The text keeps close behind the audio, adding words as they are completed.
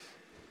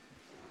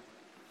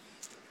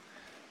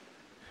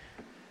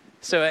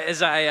So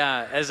as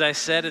I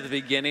said at the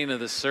beginning of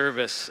the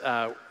service,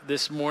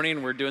 this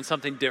morning we're doing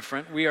something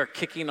different. We are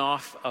kicking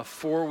off a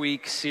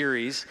 4-week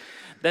series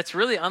that's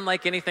really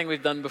unlike anything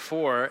we've done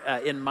before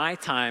in my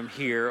time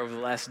here over the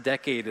last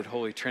decade at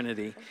Holy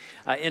Trinity.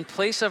 In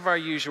place of our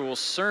usual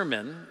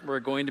sermon, we're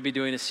going to be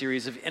doing a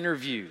series of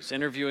interviews,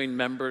 interviewing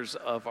members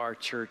of our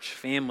church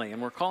family.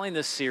 And we're calling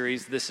this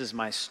series, This Is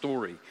My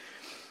Story.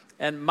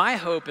 And my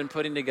hope in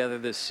putting together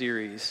this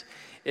series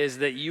is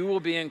that you will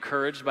be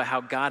encouraged by how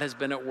God has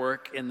been at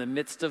work in the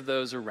midst of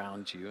those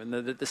around you. And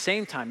that at the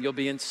same time, you'll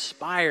be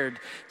inspired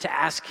to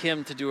ask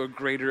Him to do a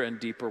greater and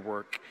deeper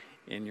work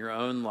in your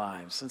own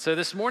lives. And so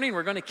this morning,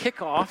 we're going to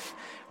kick off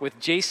with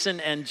Jason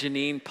and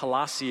Janine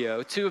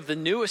Palacio, two of the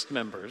newest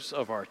members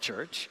of our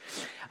church.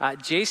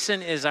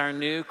 Jason is our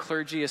new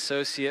clergy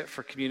associate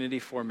for community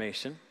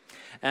formation.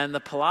 And the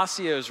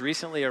Palacios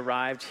recently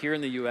arrived here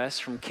in the U.S.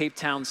 from Cape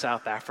Town,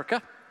 South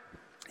Africa.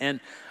 And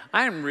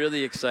I am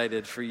really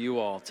excited for you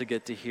all to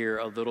get to hear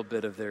a little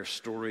bit of their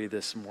story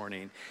this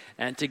morning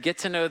and to get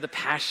to know the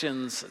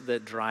passions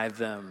that drive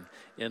them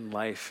in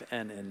life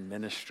and in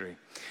ministry.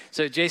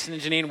 So Jason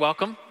and Janine,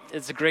 welcome.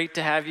 It's great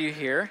to have you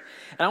here.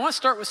 And I want to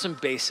start with some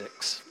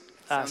basics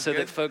so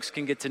that folks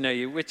can get to know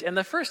you. And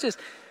the first is,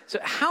 so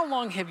how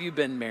long have you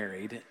been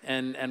married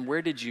and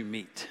where did you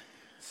meet?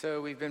 So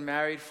we've been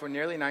married for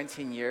nearly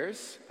 19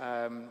 years.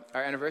 Our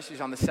anniversary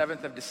is on the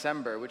 7th of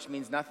December, which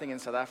means nothing in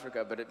South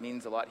Africa, but it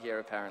means a lot here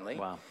apparently.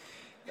 Wow.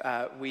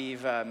 We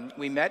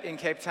met in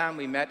Cape Town.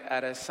 We met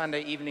at a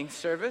Sunday evening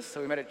service.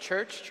 So we met at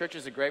church. Church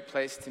is a great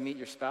place to meet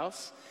your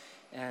spouse.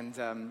 And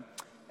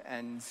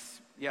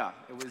yeah,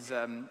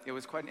 it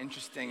was quite an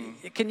interesting.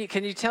 Can you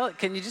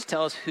just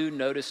tell us who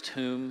noticed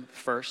whom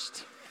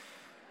first?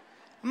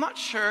 I'm not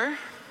sure.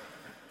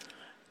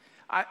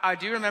 I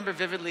do remember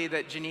vividly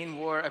that Janine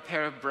wore a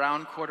pair of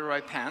brown corduroy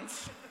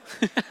pants.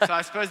 So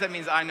I suppose that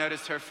means I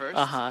noticed her first.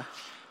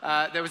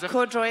 There was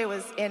corduroy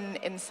was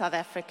in South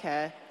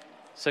Africa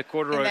so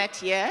corduroy in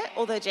that year,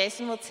 although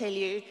Jason will tell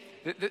you.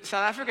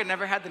 South Africa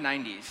never had the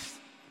 90s.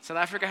 South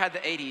Africa had the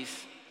 80s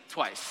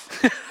twice.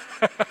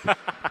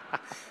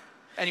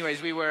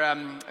 Anyways, we were,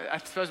 I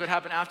suppose what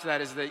happened after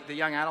that is the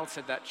young adults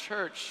at that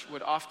church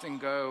would often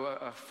go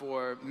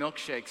for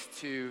milkshakes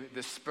to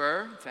the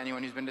Spur, to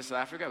anyone who's been to South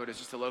Africa, but it was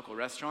just a local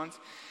restaurant.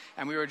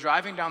 And we were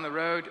driving down the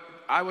road.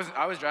 I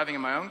was driving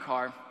in my own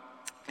car,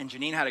 and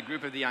Janine had a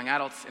group of the young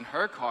adults in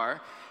her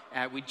car.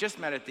 We just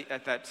met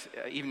at that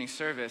evening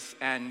service,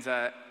 and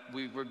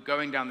we were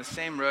going down the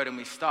same road, and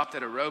we stopped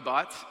at a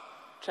robot.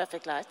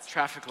 Traffic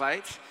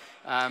light.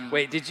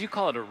 Wait, did you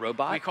call it a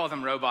robot? We call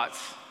them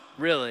robots.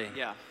 Really?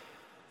 Yeah.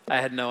 I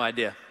had no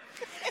idea.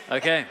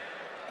 Okay,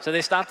 so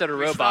they stopped at a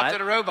robot. We stopped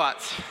at a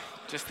robot,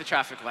 just the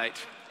traffic light.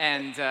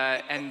 And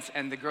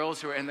the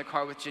girls who were in the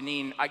car with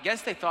Janine, I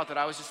guess they thought that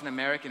I was just an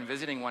American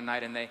visiting one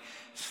night, and they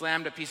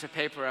slammed a piece of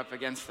paper up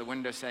against the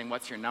window saying,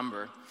 "What's your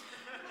number?"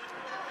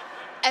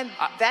 And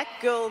that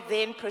girl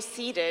then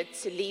proceeded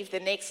to leave the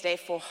next day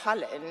for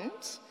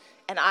Holland,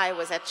 and I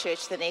was at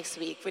church the next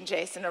week when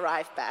Jason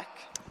arrived back.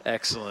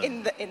 Excellent.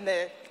 In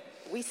the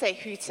we say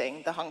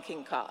hooting, the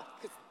honking car.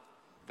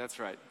 That's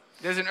right.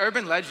 There's an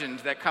urban legend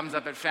that comes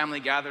up at family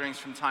gatherings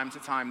from time to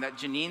time that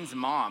Janine's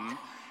mom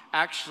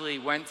actually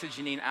went to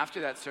Janine after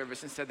that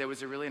service and said, "There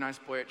was a really nice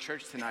boy at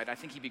church tonight. I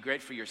think he'd be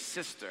great for your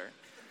sister."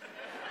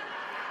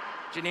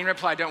 Janine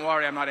replied, "Don't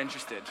worry, I'm not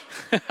interested."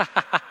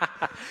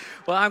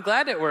 Well, I'm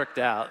glad it worked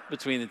out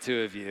between the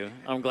two of you.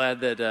 I'm glad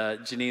that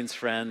Janine's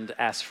friend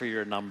asked for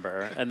your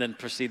number and then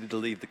proceeded to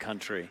leave the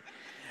country.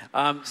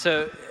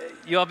 So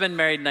you all been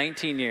married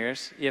 19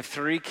 years. You have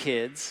 3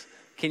 kids.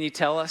 Can you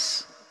tell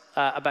us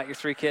about your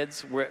 3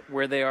 kids,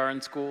 where they are in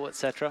school,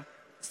 etc.?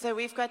 So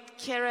we've got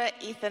Kira,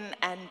 Ethan,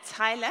 and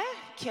Tyler.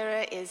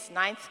 Kira is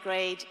 9th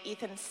grade,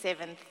 Ethan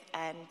 7th,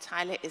 and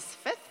Tyler is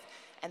 5th.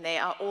 And they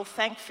are all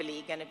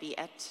thankfully going to be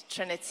at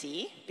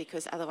Trinity,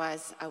 because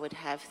otherwise I would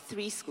have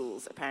 3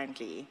 schools,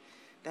 apparently,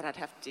 that I'd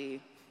have to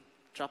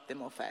drop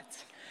them off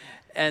at.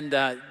 And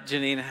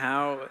Janine,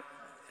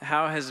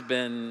 how has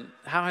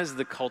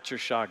the culture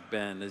shock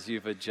been as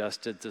you've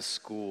adjusted to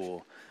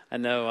school? I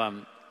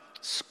know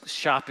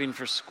shopping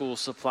for school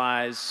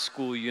supplies,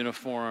 school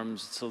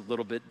uniforms, it's a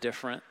little bit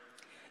different.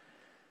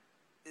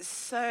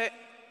 So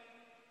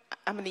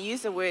I'm going to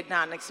use a word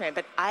now and explain,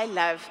 but I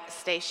love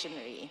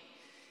stationery.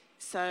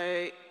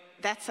 So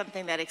that's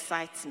something that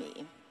excites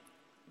me.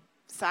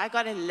 So I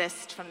got a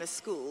list from the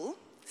school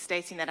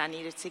stating that I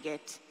needed to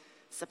get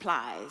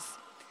supplies.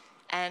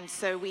 And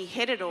so we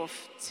headed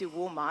off to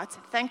Walmart.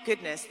 Thank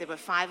goodness there were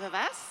 5 of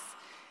us.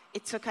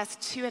 It took us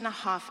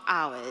 2.5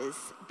 hours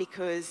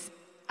because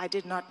I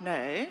did not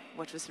know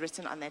what was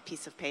written on that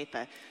piece of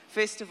paper.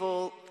 First of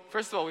all,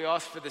 we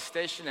asked for the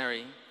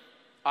stationery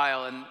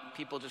aisle, and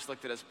people just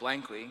looked at us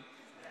blankly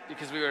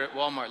because we were at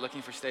Walmart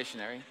looking for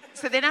stationery.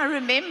 So then I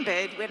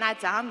remembered when I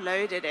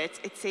downloaded it,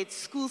 it said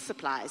school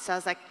supplies. So I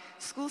was like,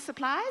 school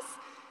supplies?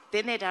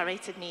 Then they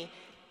directed me.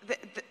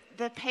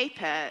 The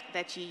paper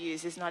that you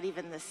use is not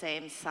even the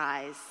same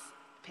size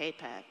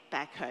paper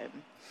back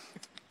home.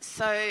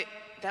 So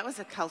that was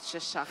a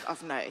culture shock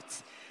of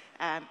note.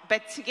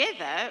 But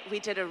together, we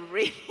did a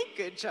really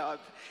good job,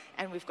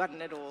 and we've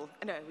gotten it all.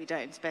 No, we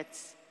don't, but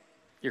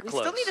You're we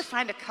close. still need to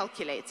find a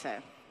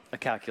calculator. A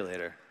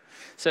calculator.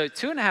 So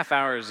 2.5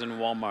 hours in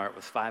Walmart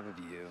with 5 of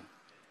you,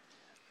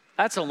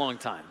 that's a long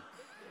time.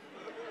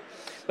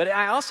 But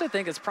I also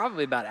think it's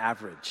probably about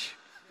average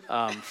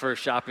for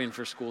shopping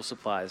for school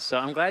supplies. So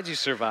I'm glad you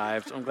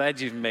survived. I'm glad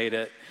you've made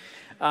it.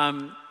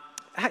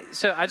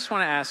 So I just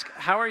want to ask,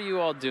 how are you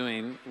all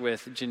doing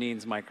with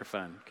Janine's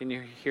microphone? Can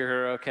you hear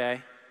her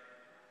okay?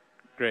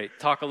 Great.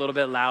 Talk a little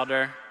bit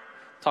louder.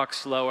 Talk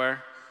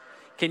slower.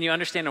 Can you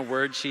understand a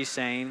word she's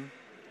saying?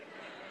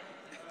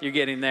 You're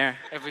getting there?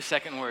 Every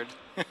second word.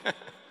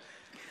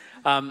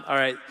 All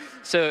right.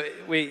 So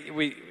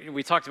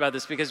we talked about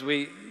this because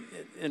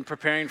in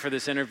preparing for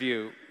this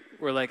interview,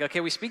 we're like, okay,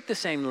 we speak the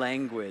same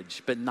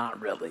language, but not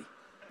really.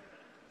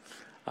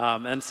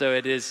 And so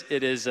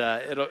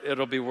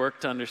it'll be work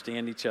to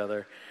understand each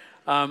other.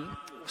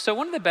 So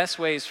one of the best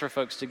ways for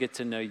folks to get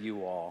to know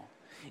you all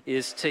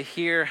is to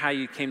hear how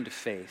you came to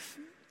faith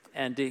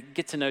and to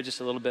get to know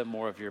just a little bit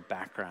more of your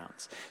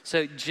backgrounds.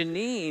 So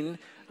Janine,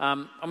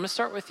 I'm going to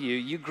start with you.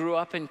 You grew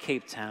up in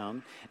Cape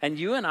Town, and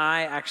you and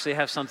I actually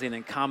have something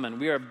in common.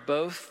 We are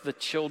both the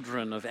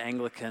children of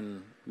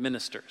Anglican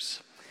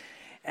ministers.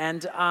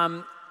 And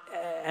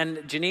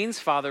Janine's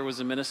father was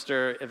a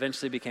minister,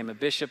 eventually became a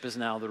bishop, is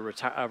now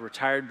a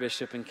retired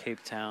bishop in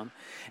Cape Town.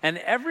 And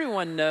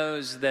everyone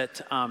knows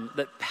that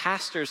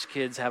pastors'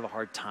 kids have a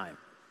hard time.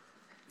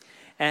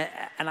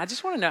 And I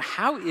just want to know,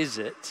 how is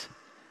it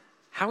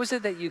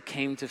that you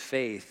came to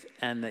faith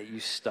and that you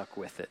stuck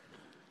with it?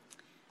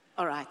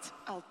 All right,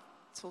 I'll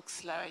talk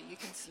slower. You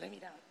can slow me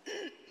down.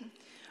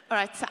 All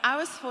right, so I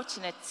was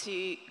fortunate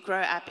to grow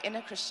up in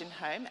a Christian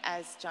home,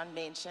 as John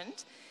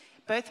mentioned.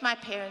 Both my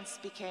parents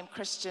became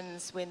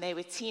Christians when they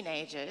were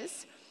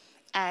teenagers,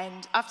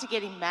 and after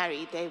getting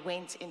married, they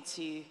went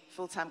into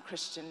full-time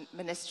Christian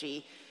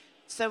ministry.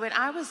 So when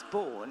I was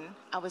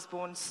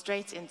born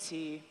straight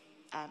into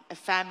a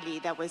family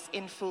that was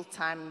in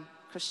full-time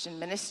Christian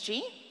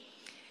ministry.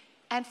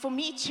 And for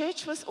me,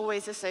 church was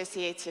always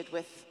associated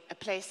with a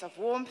place of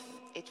warmth.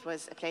 It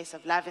was a place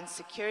of love and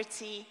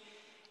security,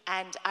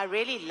 and I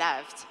really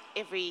loved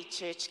every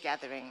church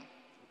gathering.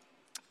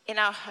 In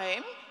our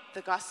home,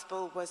 the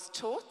gospel was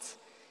taught,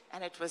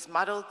 and it was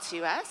modeled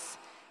to us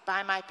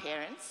by my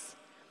parents.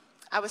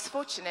 I was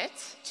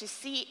fortunate to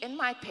see in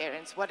my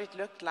parents what it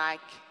looked like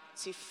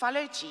to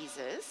follow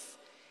Jesus,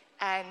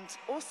 and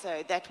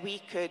also that we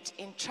could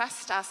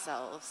entrust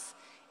ourselves,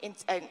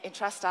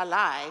 entrust our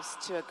lives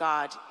to a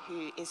God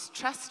who is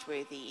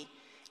trustworthy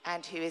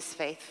and who is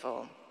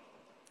faithful.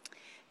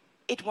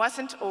 It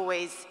wasn't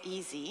always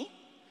easy,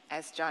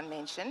 as John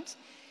mentioned.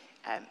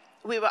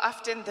 We were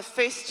often the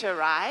first to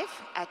arrive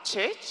at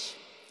church,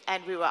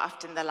 and we were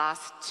often the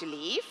last to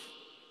leave.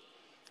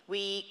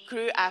 We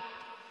grew up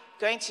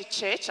going to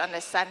church on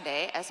a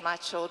Sunday, as my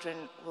children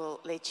will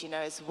let you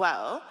know as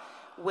well,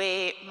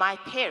 where my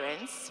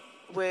parents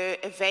were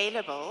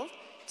available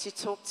to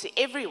talk to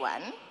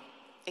everyone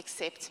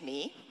except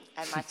me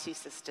and my 2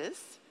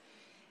 sisters.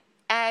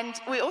 And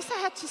we also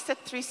had to sit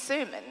through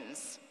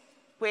sermons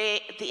where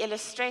the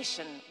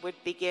illustration would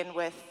begin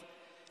with,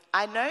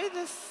 I know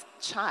this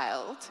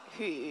child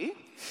who...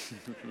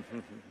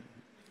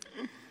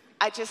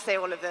 I just say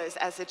all of those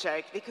as a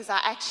joke because I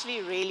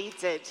actually really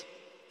did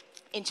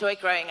enjoy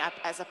growing up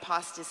as a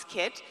pastor's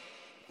kid.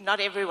 Not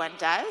everyone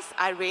does.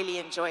 I really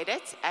enjoyed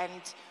it.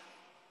 And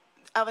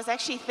I was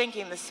actually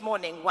thinking this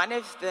morning, one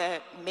of the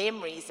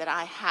memories that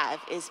I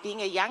have is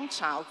being a young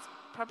child,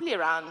 probably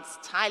around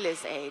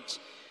Tyler's age,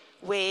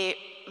 where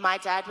my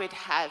dad would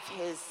have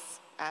his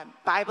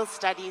Bible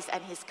studies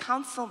and his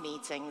council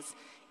meetings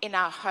in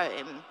our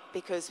home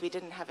because we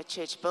didn't have a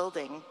church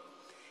building.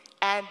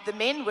 And the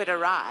men would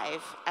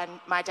arrive, and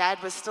my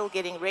dad was still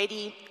getting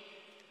ready.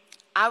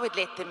 I would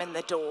let them in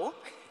the door,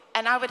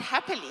 and I would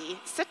happily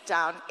sit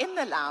down in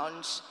the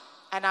lounge,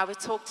 and I would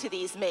talk to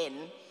these men.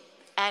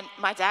 And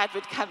my dad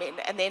would come in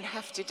and then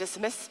have to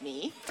dismiss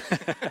me,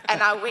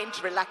 and I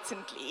went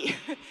reluctantly.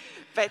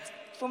 But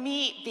for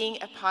me, being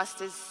a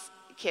pastor's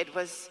kid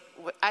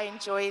I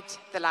enjoyed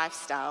the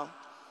lifestyle.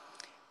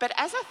 But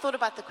as I thought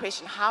about the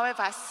question, how have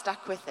I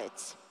stuck with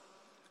it?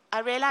 I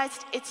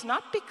realized it's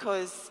not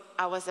because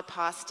I was a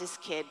pastor's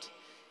kid.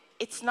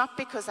 It's not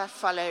because I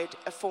followed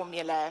a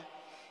formula.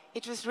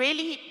 It was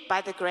really by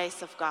the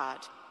grace of God.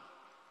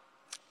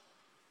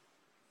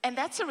 And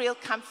that's a real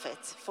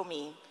comfort for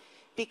me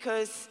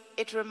because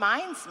it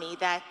reminds me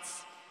that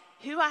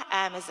who I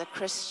am as a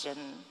Christian,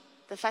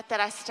 the fact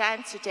that I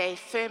stand today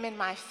firm in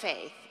my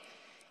faith,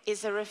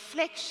 is a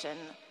reflection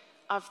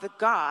of the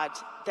God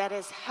that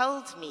has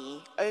held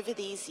me over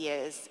these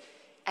years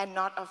and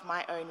not of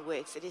my own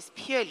works. It is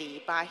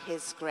purely by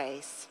his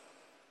grace.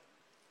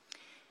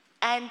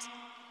 And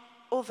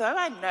although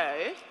I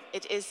know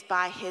it is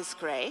by his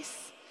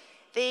grace,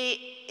 there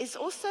is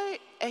also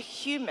a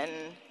human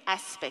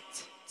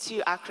aspect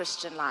to our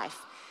Christian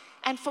life.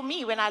 And for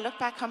me, when I look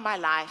back on my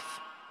life,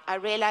 I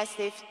realize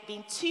there have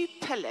been 2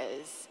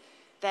 pillars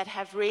that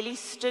have really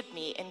stood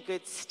me in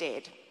good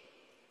stead.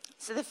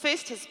 So the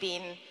first has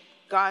been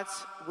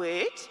God's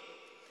word,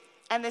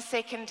 and the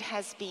second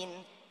has been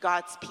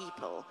God's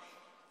people.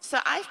 So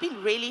I've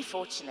been really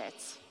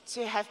fortunate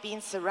to have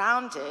been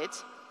surrounded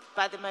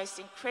by the most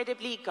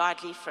incredibly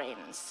godly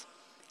friends.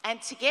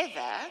 And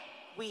together,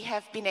 we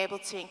have been able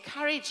to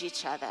encourage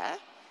each other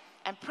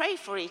and pray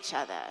for each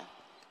other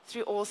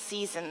through all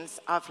seasons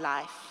of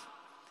life.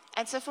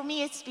 And so for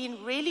me, it's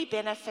been really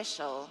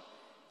beneficial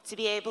to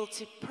be able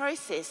to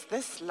process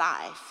this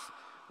life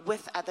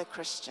with other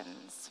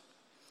Christians.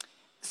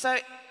 So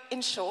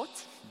in short,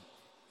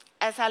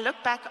 as I look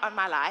back on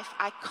my life,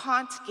 I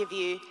can't give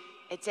you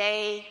a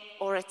day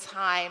or a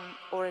time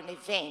or an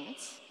event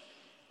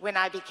when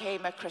I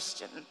became a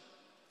Christian.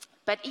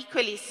 But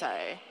equally so,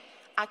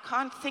 I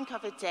can't think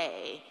of a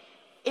day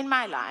in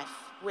my life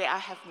where I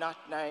have not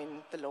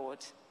known the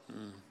Lord.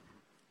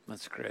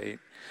 That's great.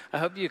 I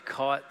hope you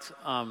caught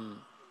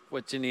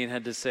what Janine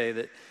had to say,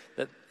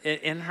 that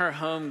in her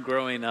home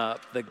growing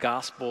up, the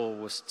gospel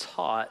was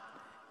taught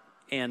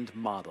and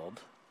modeled.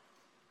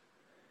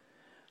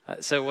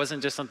 So it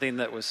wasn't just something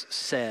that was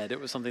said, it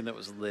was something that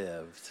was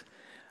lived.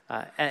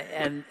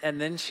 And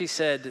then she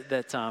said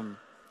that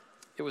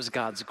it was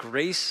God's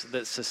grace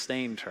that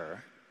sustained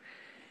her,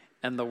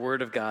 and the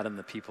word of God and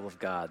the people of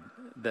God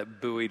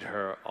that buoyed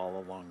her all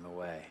along the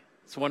way.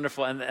 It's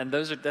wonderful, and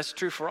that's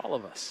true for all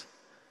of us.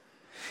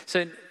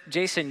 So,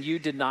 Jason, you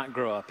did not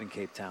grow up in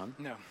Cape Town.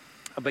 No.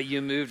 But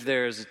you moved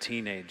there as a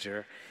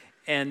teenager.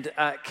 And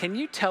can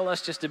you tell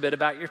us just a bit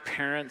about your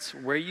parents,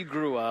 where you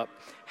grew up,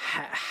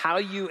 how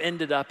you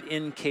ended up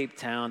in Cape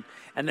Town,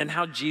 and then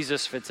how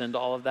Jesus fits into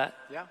all of that?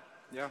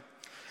 Yeah.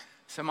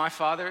 So my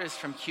father is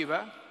from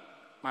Cuba,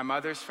 my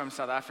mother's from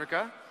South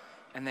Africa,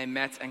 and they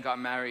met and got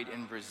married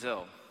in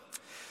Brazil.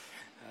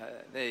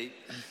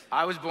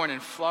 I was born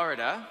in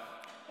Florida,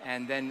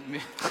 and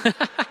then...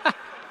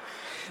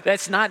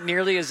 That's not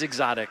nearly as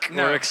exotic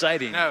or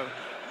exciting. No.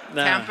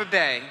 Tampa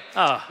Bay.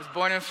 Oh. Was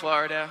born in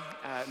Florida,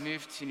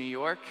 moved to New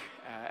York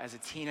as a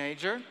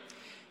teenager,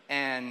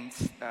 and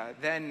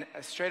then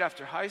straight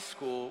after high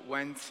school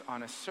went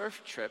on a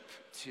surf trip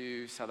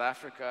to South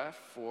Africa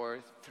for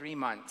 3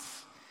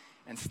 months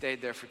and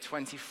stayed there for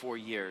 24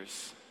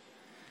 years.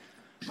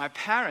 My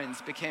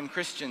parents became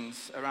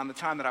Christians around the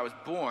time that I was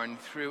born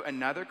through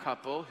another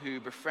couple who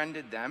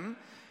befriended them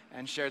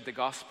and shared the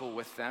gospel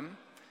with them.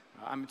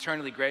 I'm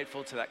eternally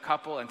grateful to that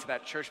couple and to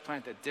that church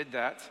plant that did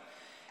that.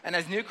 And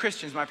as new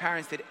Christians, my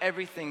parents did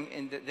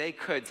everything that they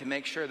could to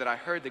make sure that I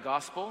heard the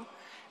gospel.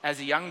 As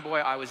a young boy,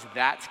 I was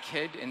that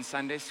kid in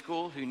Sunday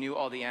school who knew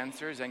all the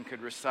answers and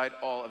could recite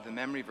all of the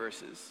memory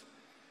verses.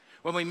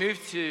 When we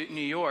moved to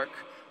New York,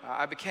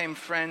 I became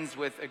friends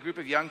with a group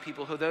of young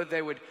people who, though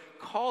they would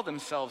call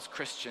themselves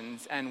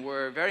Christians and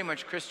were very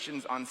much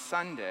Christians on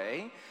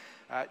Sunday,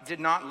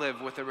 did not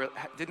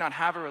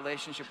have a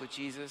relationship with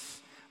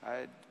Jesus,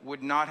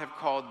 would not have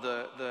called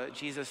the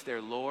Jesus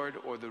their Lord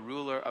or the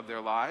ruler of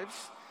their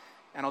lives.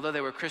 And although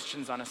they were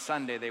Christians on a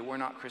Sunday, they were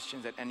not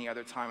Christians at any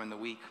other time in the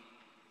week.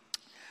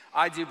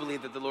 I do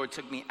believe that the Lord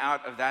took me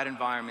out of that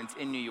environment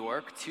in New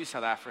York to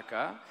South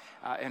Africa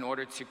in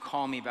order to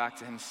call me back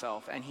to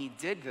himself. And he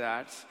did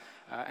that,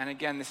 and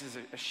again, this is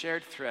a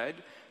shared thread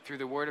through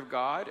the Word of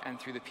God and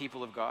through the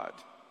people of God.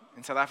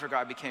 In South Africa,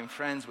 I became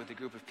friends with a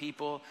group of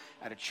people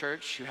at a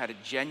church who had a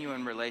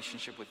genuine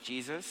relationship with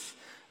Jesus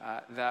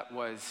that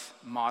was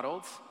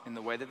modeled in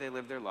the way that they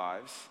lived their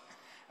lives.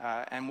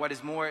 And what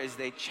is more is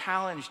they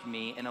challenged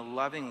me in a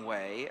loving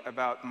way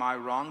about my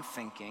wrong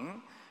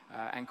thinking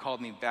and called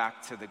me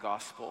back to the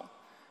gospel.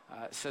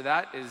 So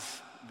that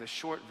is the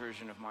short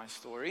version of my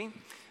story,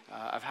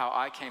 of how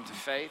I came to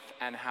faith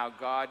and how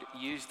God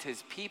used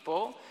his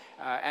people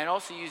and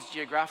also used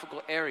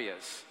geographical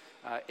areas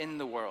in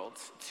the world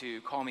to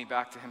call me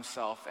back to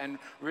himself and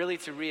really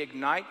to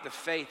reignite the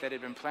faith that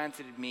had been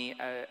planted in me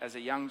as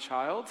a young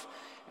child.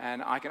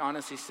 And I can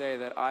honestly say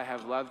that I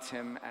have loved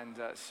him and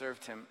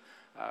served him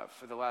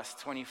for the last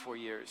 24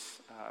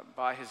 years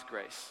by his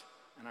grace.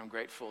 And I'm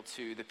grateful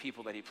to the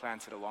people that he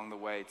planted along the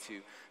way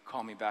to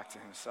call me back to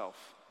himself.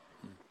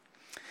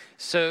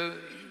 So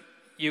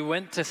you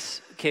went to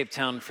Cape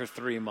Town for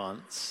 3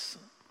 months.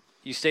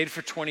 You stayed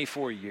for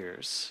 24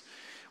 years,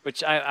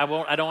 which I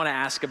don't want to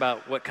ask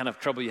about what kind of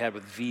trouble you had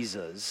with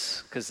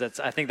visas, because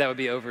I think that would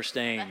be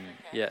overstaying.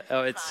 Yeah.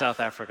 Oh, it's South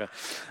Africa.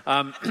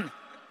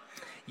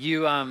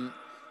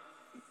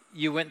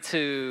 You went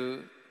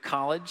to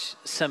college,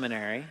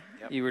 seminary.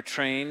 Yep. You were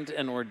trained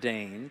and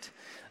ordained.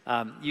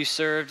 You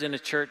served in a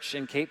church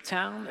in Cape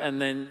Town, and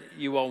then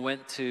you all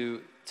went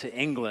to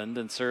England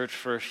and served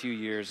for a few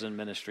years in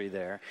ministry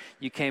there.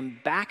 You came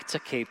back to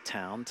Cape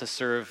Town to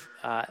serve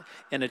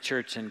in a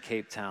church in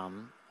Cape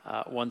Town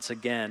once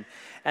again.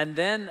 And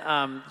then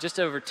just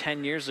over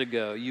 10 years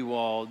ago, you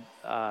all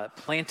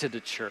planted a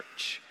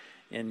church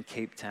in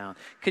Cape Town.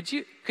 Could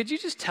you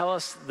just tell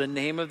us the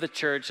name of the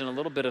church and a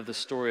little bit of the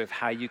story of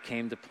how you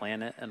came to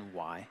plant it and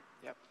why?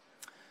 Yep.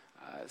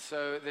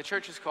 So the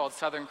church is called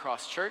Southern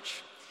Cross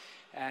Church.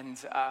 And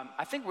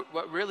I think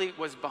what really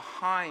was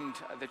behind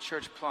the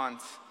church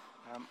plant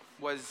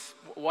was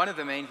one of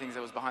the main things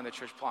that was behind the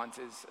church plant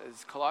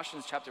is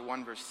Colossians chapter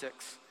 1, verse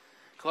 6.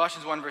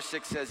 Colossians 1, verse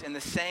 6 says, "In the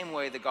same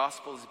way, the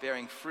gospel is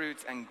bearing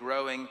fruit and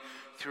growing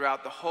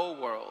throughout the whole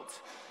world,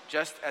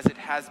 just as it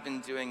has been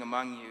doing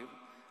among you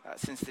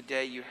since the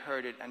day you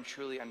heard it and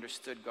truly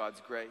understood God's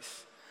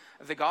grace."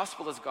 The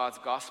gospel is God's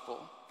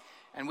gospel,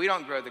 and we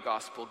don't grow the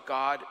gospel.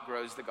 God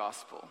grows the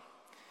gospel.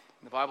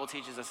 And the Bible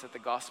teaches us that the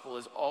gospel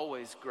is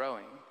always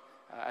growing.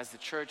 As the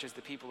church, as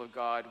the people of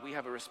God, we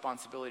have a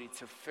responsibility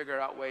to figure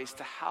out ways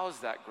to house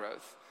that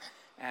growth.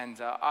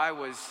 And I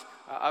was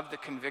of the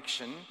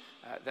conviction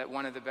that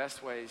one of the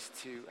best ways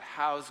to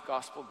house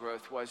gospel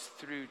growth was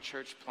through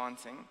church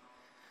planting.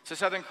 So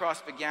Southern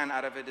Cross began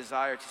out of a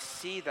desire to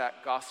see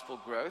that gospel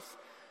growth.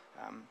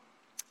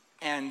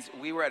 And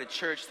we were at a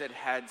church that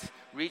had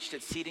reached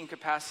its seating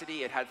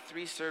capacity. It had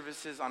 3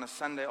 services on a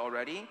Sunday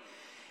already.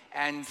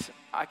 And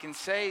I can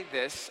say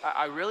this,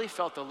 I really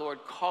felt the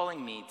Lord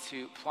calling me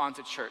to plant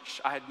a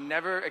church. I had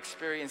never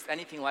experienced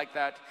anything like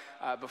that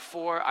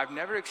before. I've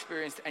never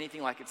experienced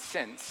anything like it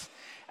since.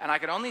 And I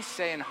can only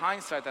say in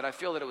hindsight that I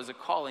feel that it was a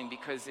calling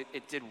because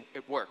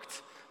it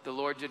worked. The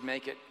Lord did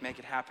make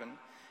it happen.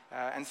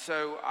 And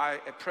so I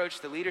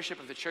approached the leadership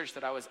of the church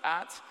that I was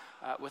at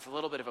with a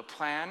little bit of a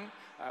plan.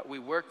 We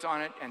worked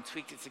on it and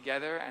tweaked it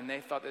together, and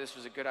they thought that this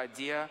was a good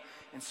idea.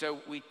 And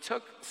so we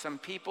took some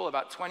people,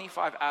 about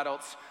 25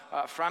 adults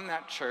from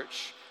that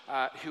church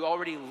who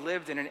already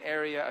lived in an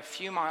area a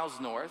few miles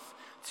north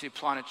to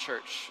plant a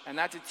church. And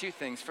that did 2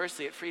 things.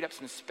 Firstly, it freed up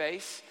some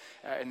space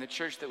in the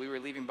church that we were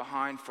leaving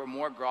behind for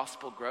more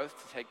gospel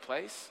growth to take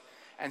place.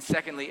 And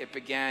secondly, it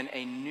began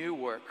a new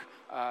work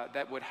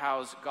that would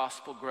house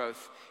gospel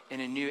growth in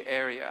a new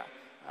area.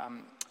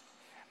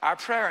 Our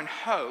prayer and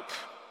hope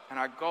and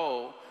our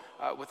goal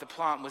with the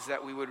plant was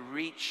that we would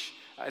reach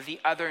the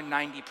other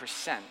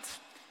 90%.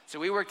 So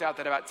we worked out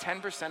that about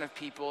 10% of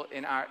people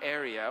in our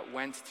area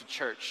went to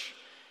church.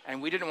 And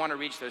we didn't want to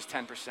reach those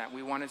 10%.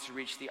 We wanted to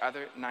reach the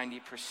other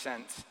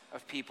 90%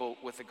 of people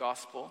with the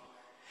gospel.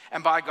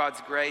 And by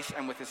God's grace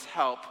and with his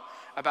help,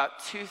 about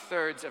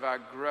 2/3 of our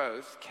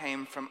growth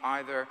came from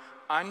either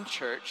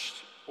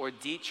unchurched or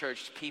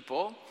de-churched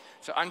people.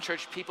 So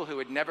unchurched people who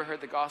had never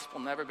heard the gospel,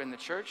 never been to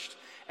church,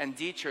 and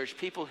de-churched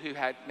people who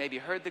had maybe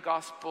heard the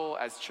gospel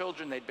as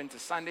children. They'd been to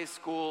Sunday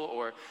school,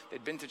 or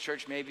they'd been to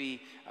church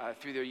maybe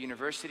through their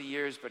university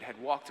years, but had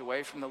walked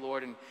away from the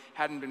Lord and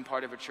hadn't been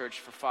part of a church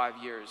for 5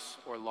 years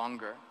or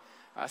longer.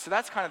 So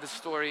that's kind of the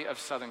story of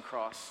Southern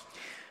Cross.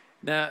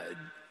 Now,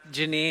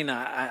 Janine,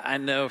 I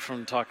know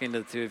from talking to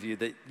the 2 of you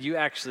that you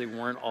actually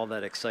weren't all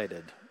that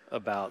excited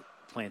about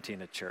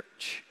planting a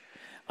church.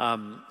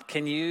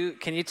 Can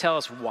you tell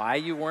us why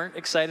you weren't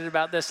excited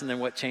about this, and then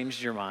what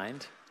changed your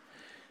mind?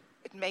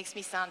 It makes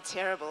me sound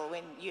terrible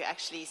when you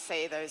actually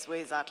say those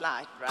words out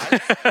loud,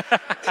 right?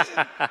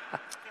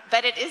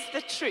 But it is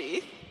the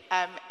truth,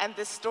 and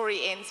the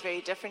story ends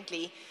very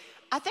differently.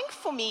 I think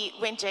for me,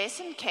 when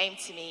Jason came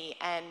to me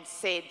and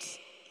said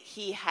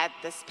he had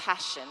this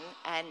passion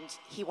and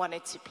he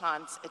wanted to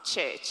plant a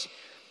church,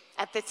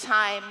 at the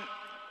time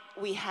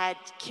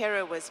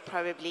Kira was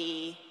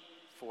probably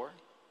 4?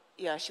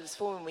 Yeah, she was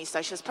 4 when we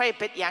started. She was probably a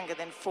bit younger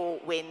than 4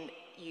 when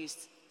you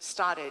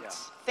started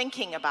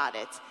thinking about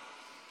it.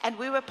 And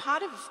we were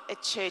part of a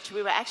church.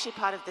 We were actually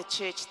part of the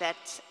church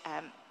that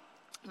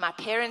my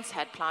parents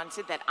had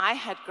planted, that I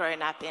had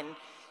grown up in.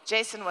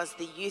 Jason was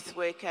the youth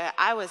worker.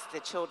 I was the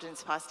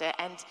children's pastor.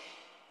 And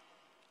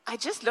I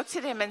just looked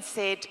at him and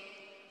said,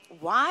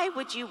 why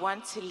would you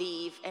want to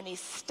leave an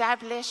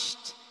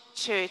established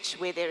church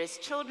where there is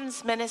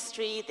children's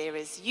ministry, there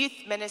is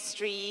youth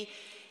ministry,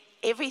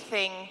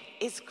 everything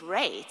is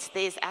great.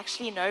 There's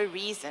actually no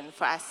reason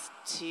for us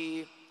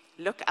to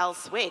look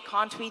elsewhere.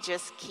 Can't we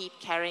just keep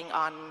carrying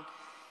on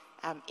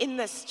in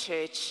this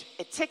church?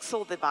 It ticks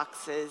all the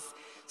boxes.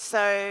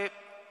 So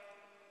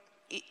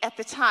at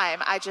the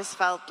time, I just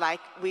felt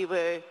like we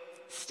were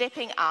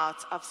stepping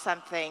out of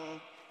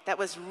something that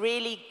was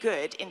really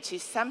good into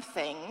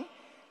something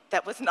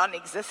that was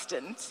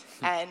non-existent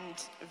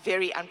and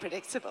very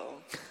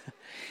unpredictable.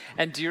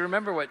 And do you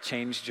remember what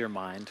changed your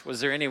mind? Was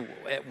there any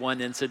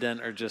one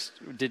incident, or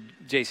did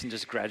Jason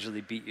just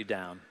gradually beat you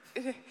down?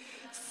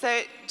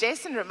 So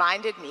Jason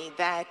reminded me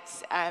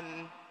that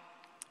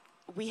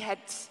we had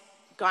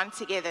gone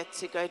together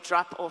to go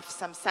drop off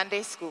some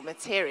Sunday school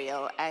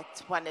material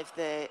at one of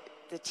the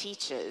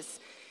teachers,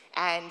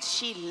 and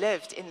she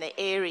lived in the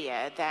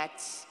area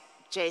that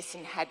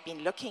Jason had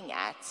been looking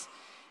at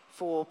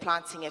for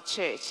planting a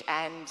church.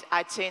 And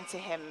I turned to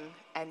him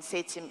and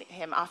said to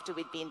him, after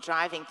we'd been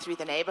driving through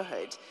the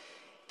neighborhood,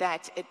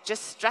 that it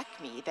just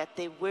struck me that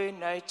there were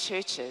no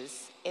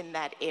churches in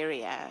that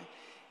area.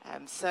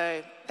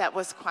 So that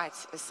was quite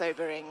a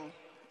sobering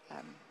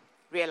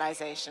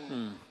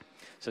realization.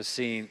 So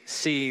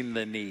seeing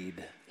the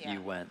need,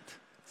 you went.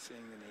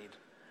 Seeing the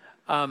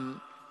need.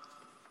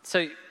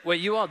 So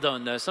what you all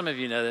don't know, some of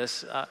you know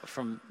this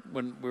from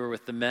when we were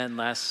with the men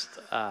last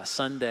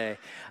Sunday.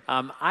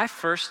 I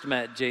first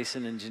met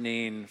Jason and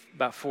Janine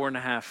about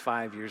 4.5,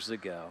 5 years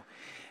ago.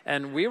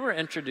 And we were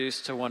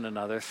introduced to one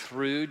another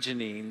through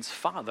Janine's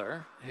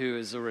father, who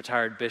is a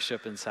retired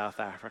bishop in South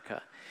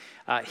Africa.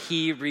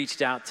 He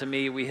reached out to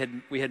me. We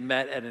had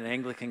met at an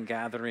Anglican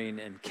gathering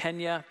in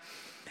Kenya.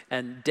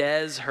 And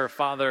Des, her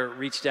father,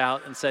 reached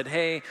out and said,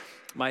 hey,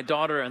 my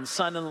daughter and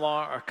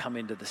son-in-law are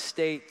coming to the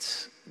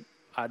States.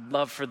 I'd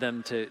love for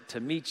them to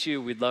meet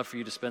you. We'd love for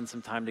you to spend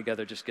some time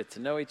together, just get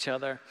to know each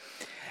other.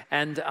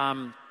 And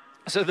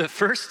so the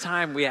first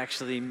time we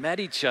actually met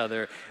each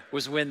other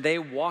was when they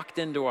walked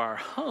into our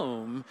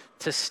home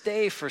to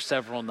stay for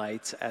several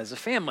nights as a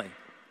family.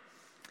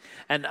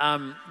 And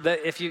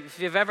if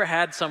you've ever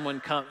had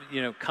someone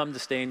come to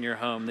stay in your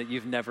home that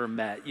you've never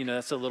met,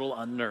 that's a little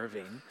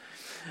unnerving.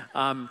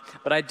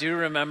 But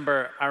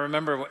I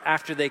remember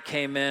after they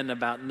came in,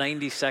 about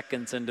 90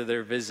 seconds into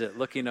their visit,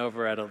 looking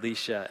over at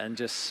Alicia and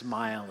just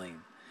smiling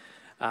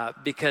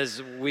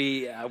because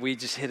we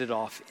just hit it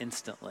off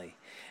instantly.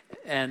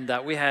 And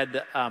we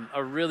had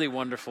a really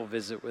wonderful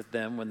visit with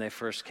them when they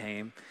first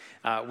came.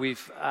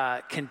 We've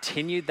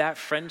continued that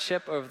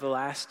friendship over the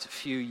last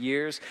few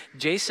years.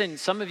 Jason,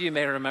 some of you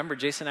may remember,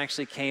 Jason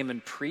actually came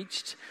and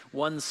preached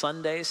one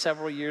Sunday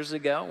several years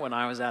ago when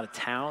I was out of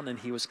town and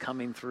he was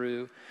coming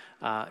through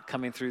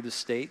the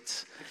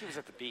States. I think he was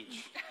at the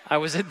beach. I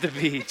was at the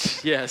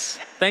beach, yes.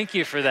 Thank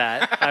you for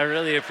that. I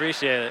really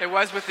appreciate it. It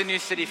was with the New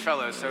City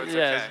Fellows, so it's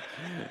yes.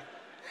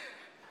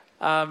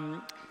 okay.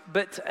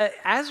 But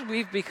as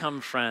we've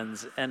become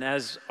friends and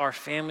as our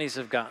families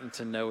have gotten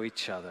to know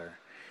each other,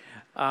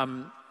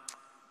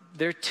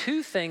 there are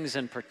two things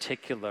in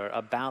particular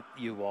about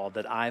you all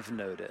that I've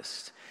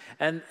noticed.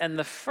 And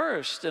the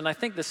first, and I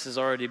think this has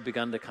already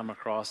begun to come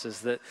across,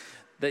 is that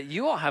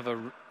you all have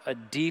a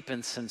deep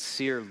and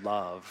sincere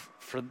love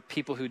for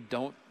people who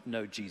don't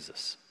know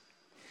Jesus.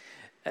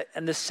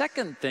 And the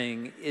second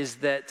thing is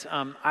that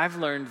I've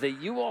learned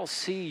that you all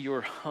see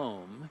your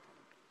home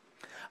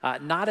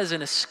not as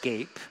an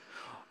escape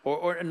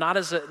or not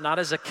as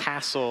a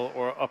castle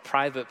or a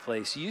private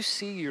place. You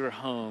see your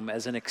home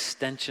as an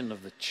extension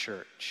of the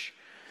church.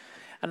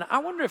 And I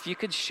wonder if you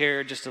could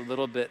share just a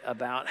little bit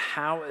about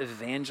how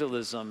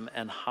evangelism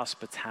and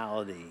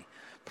hospitality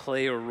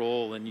play a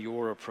role in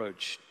your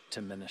approach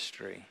to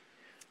ministry.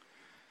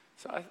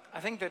 So I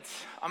think that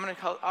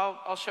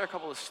I'll share a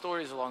couple of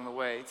stories along the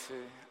way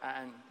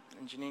and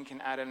Janine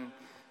can add in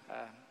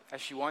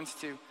as she wants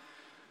to.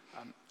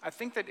 I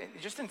think that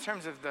just in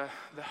terms of the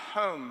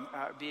home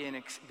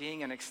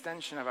being an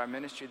extension of our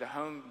ministry, the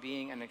home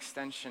being an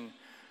extension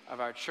of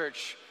our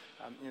church,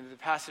 the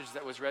passage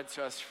that was read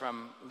to us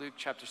from Luke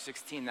chapter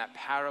 16, that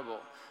parable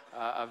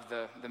of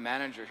the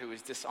manager who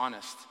was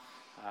dishonest.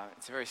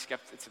 It's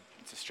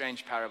a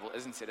strange parable,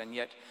 isn't it? And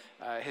yet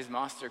his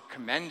master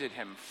commended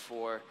him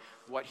for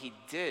what he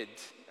did,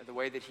 the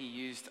way that he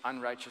used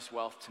unrighteous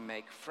wealth to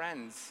make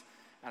friends.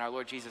 And our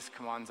Lord Jesus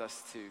commands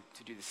us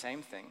to do the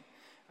same thing.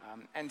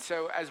 And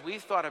so as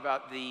we've thought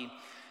about the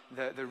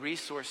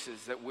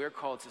resources that we're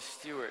called to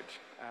steward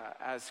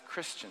as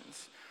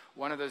Christians,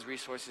 one of those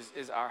resources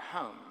is our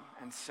home.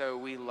 And so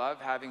we love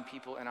having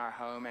people in our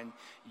home and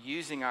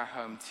using our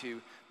home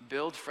to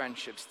build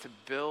friendships, to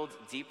build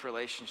deep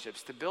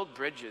relationships, to build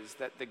bridges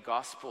that the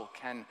gospel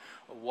can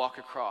walk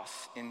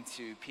across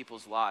into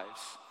people's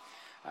lives.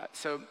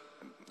 So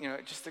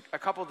just a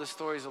couple of the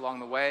stories along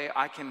the way.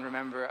 I can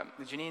remember,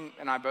 Janine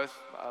and I both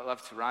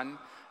love to run.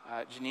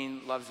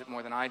 Janine loves it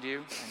more than I do,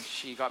 and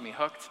she got me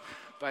hooked.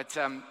 But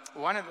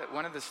one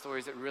of the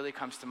stories that really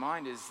comes to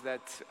mind is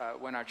that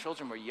when our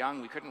children were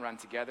young, we couldn't run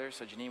together,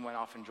 so Janine went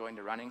off and joined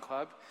a running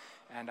club.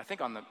 And I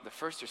think on the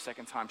first or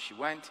second time she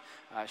went,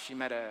 she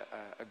met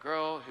a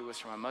girl who was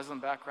from a Muslim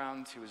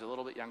background, who was a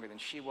little bit younger than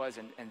she was,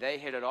 and they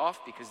hit it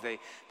off because they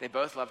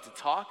both love to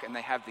talk, and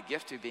they have the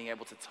gift of being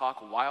able to talk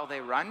while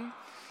they run.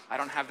 I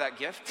don't have that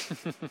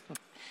gift.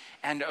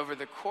 And over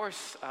the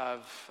course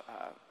of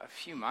a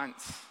few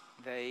months,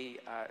 they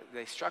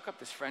struck up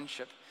this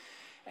friendship.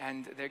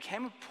 And there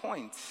came a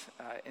point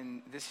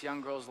in this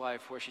young girl's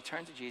life where she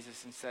turned to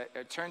Jesus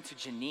and turned to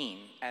Janine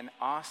and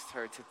asked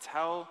her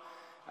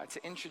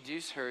to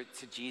introduce her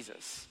to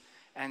Jesus.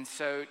 And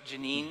so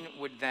Janine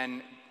would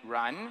then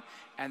run,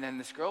 and then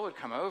this girl would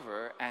come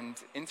over and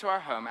into our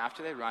home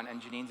after they run,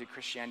 and Janine did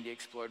Christianity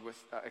explored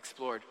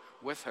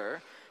with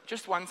her,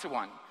 just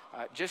one-to-one,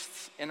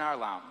 just in our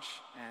lounge.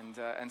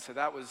 And so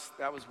that was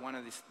one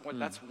of these.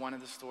 That's one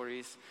of the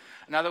stories.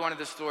 Another one of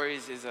the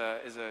stories is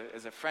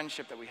a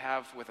friendship that we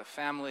have with a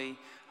family.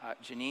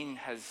 Janine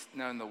has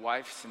known the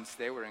wife since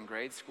they were in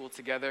grade school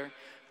together.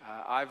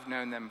 I've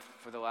known them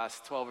for the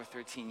last 12 or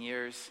 13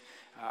 years.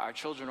 Our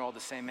children are all the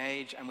same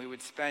age, and we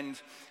would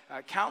spend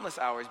countless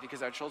hours,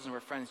 because our children were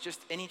friends, just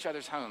in each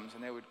other's homes.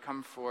 And they would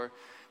come for,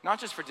 not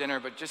just for dinner,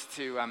 but just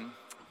to,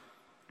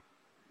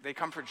 they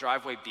come for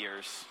driveway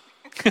beers.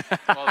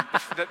 Well,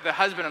 the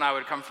husband and I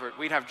would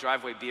we'd have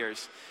driveway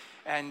beers.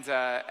 And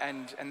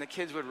the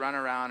kids would run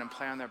around and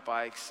play on their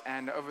bikes.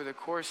 And over the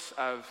course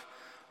of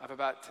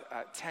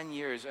about 10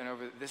 years, and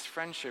over this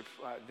friendship,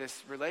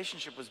 this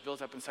relationship was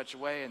built up in such a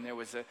way, and there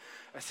was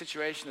a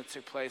situation that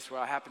took place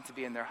where I happened to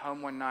be in their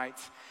home one night,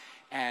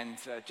 And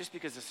just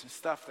because of some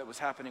stuff that was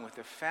happening with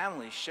their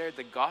family, shared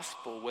the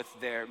gospel with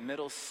their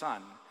middle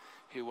son,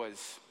 who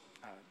was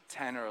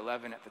 10 or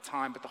 11 at the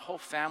time. But the whole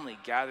family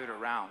gathered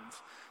around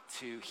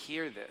to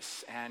hear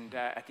this. And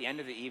at the end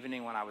of the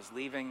evening when I was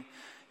leaving,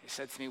 they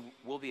said to me,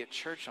 we'll be at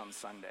church on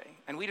Sunday.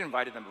 And we'd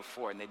invited them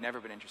before, and they'd never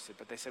been interested.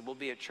 But they said, we'll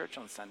be at church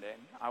on Sunday.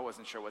 And I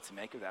wasn't sure what to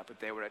make of that, but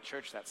they were at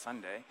church that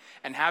Sunday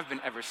and have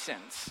been ever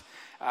since.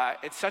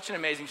 It's such an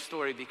amazing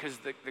story because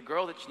the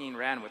girl that Janine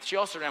ran with, she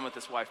also ran with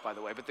this wife, by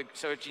the way. But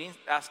so if Janine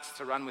asks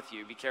to run with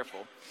you, be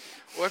careful.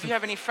 Or if you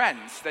have any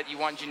friends that you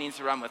want Janine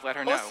to run with, let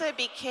her know. Also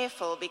be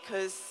careful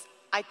because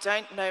I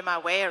don't know my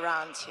way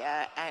around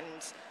here, and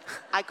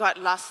I got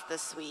lost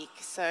this week,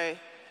 so...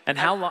 And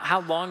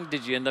how long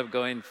did you end up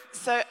going?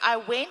 So I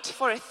went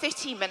for a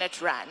 30-minute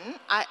run.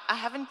 I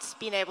haven't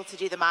been able to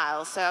do the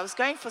miles, so I was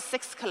going for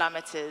 6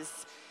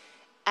 kilometers,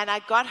 and I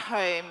got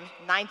home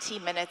 90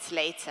 minutes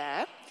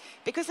later,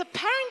 because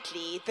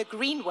apparently the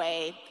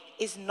Greenway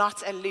is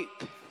not a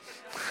loop.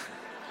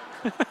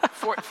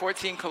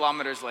 14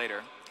 kilometers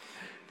later,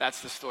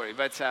 that's the story.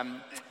 But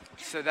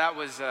so that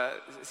was the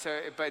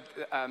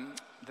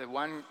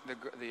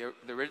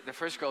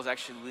first girl is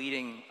actually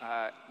leading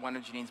one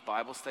of Janine's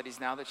Bible studies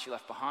now that she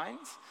left behind,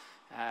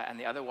 and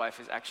the other wife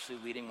is actually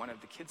leading one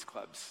of the kids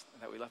clubs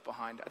that we left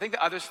behind. I think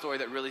the other story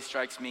that really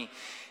strikes me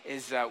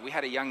is we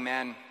had a young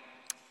man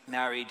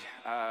married,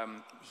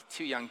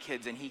 2 young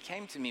kids, and he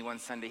came to me one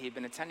Sunday. He'd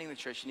been attending the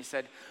church, and he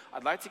said,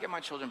 I'd like to get my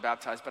children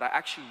baptized, but I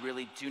actually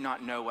really do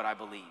not know what I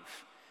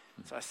believe.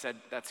 So I said,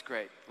 that's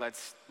great,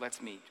 let's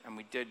meet. And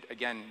we did,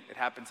 again, it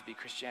happened to be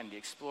Christianity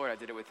Explored. I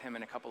did it with him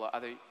and a couple of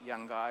other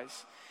young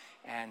guys.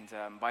 And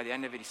by the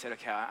end of it, he said,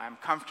 okay, I'm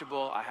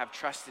comfortable, I have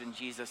trusted in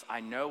Jesus,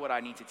 I know what I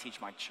need to teach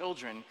my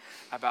children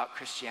about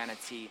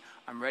Christianity,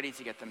 I'm ready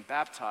to get them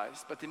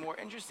baptized. But the more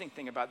interesting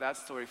thing about that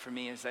story for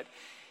me is that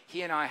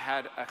he and I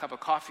had a cup of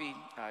coffee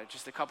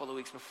just a couple of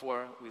weeks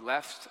before we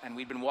left, and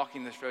we'd been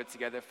walking this road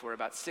together for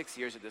about 6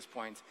 years at this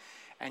point.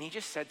 And he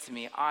just said to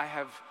me,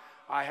 I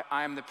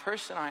am the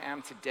person I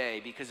am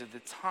today because of the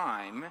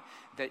time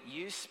that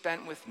you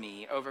spent with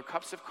me over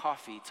cups of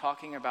coffee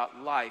talking about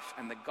life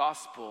and the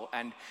gospel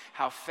and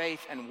how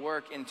faith and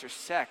work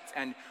intersect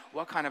and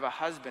what kind of a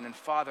husband and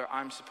father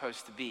I'm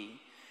supposed to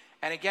be.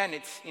 And again,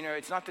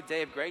 it's not the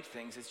day of great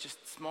things, it's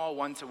just small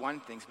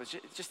one-to-one things, but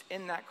it's just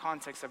in that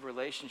context of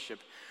relationship,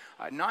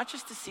 not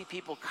just to see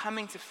people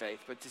coming to faith,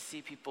 but to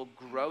see people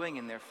growing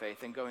in their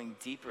faith and going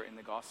deeper in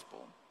the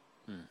gospel.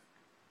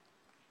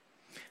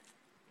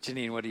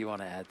 Janine, what do you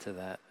want to add to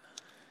that?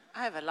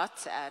 I have a lot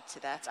to add to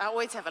that. I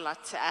always have a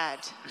lot to add,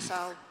 so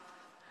I'll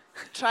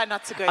try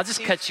not to go I'll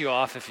just cut you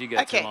off if you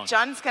get too long. Okay,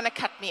 John's going to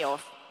cut me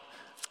off.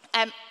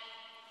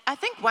 I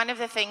think one of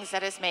the things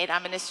that has made our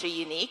ministry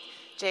unique,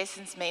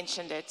 Jason's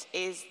mentioned it,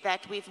 is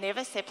that we've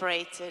never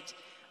separated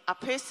our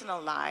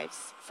personal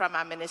lives from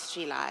our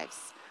ministry lives.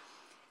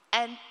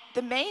 And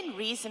the main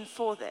reason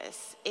for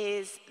this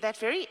is that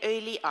very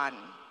early on,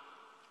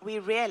 we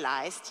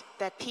realized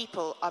that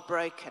people are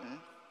broken,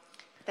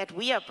 that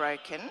we are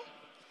broken,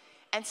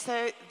 and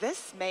so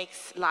this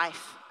makes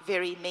life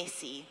very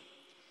messy,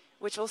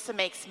 which also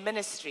makes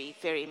ministry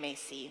very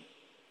messy.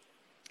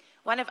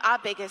 One of our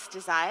biggest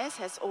desires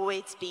has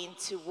always been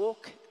to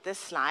walk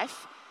this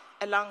life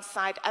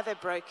alongside other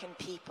broken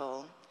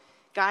people,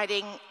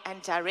 guiding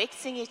and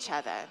directing each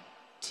other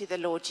to the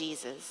Lord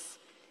Jesus,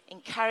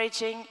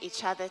 encouraging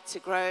each other to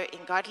grow in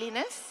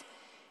godliness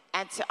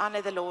and to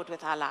honor the Lord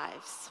with our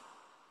lives.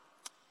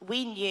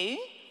 We knew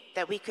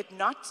that we could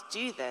not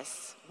do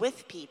this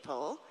with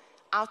people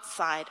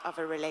outside of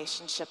a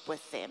relationship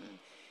with them.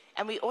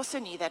 And we also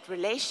knew that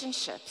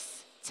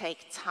relationships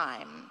take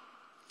time.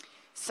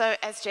 So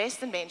as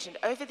Jason mentioned,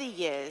 over the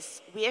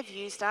years, we have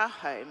used our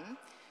home,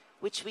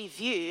 which we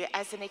view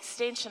as an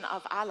extension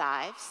of our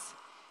lives,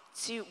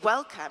 to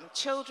welcome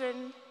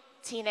children,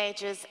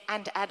 teenagers,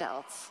 and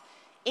adults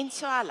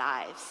into our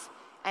lives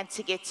and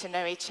to get to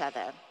know each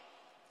other,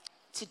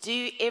 to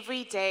do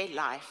everyday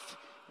life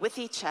with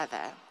each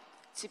other,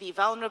 to be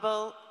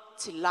vulnerable,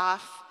 to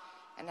laugh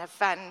and have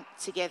fun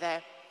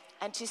together,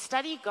 and to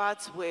study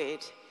God's word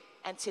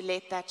and to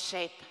let that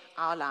shape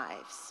our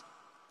lives.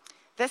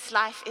 This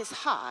life is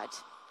hard,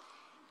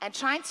 and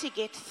trying to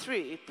get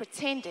through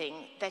pretending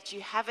that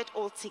you have it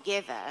all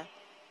together,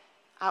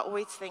 I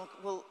always think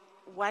will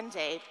one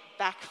day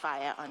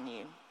backfire on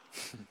you.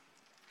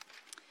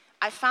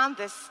 I found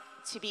this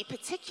to be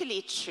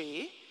particularly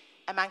true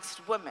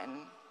amongst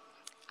women.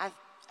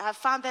 I've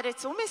found that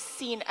it's almost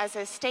seen as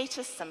a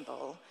status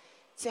symbol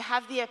to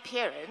have the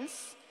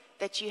appearance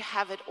that you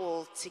have it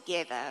all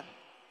together.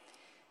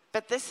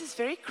 But this is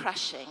very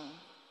crushing,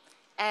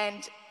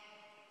 and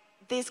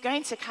there's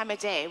going to come a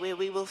day where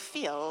we will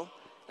feel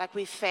like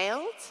we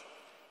failed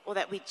or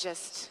that we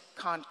just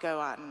can't go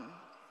on.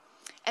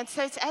 And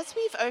so it's as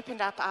we've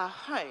opened up our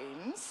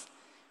homes,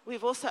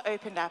 we've also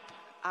opened up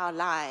our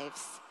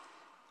lives,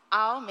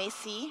 our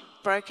messy,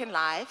 broken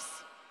lives,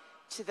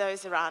 to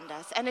those around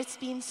us. And it's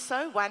been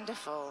so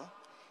wonderful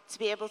to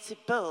be able to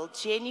build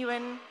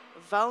genuine,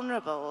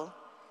 vulnerable,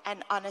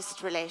 and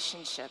honest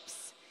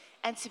relationships.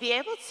 and to be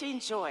able to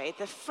enjoy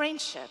the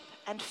friendship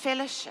and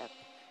fellowship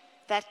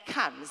that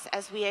comes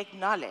as we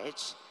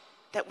acknowledge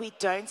that we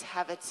don't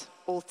have it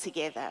all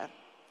together,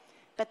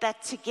 but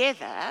that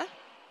together,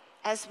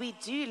 as we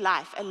do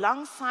life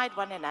alongside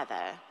one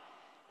another,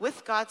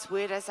 with God's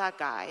word as our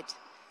guide,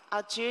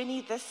 our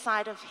journey this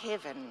side of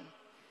heaven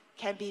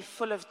can be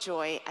full of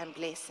joy and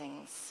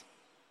blessings.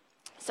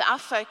 So our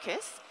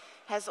focus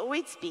has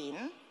always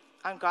been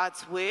on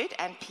God's word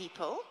and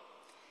people.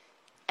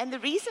 And the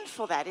reason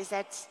for that is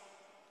that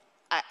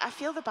I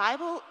feel the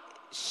Bible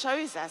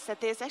shows us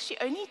that there's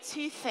actually only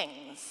two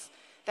things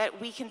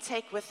that we can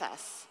take with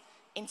us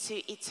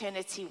into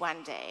eternity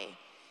one day.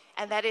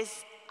 And that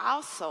is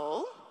our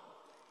soul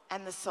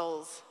and the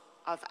souls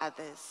of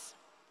others.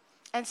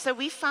 And so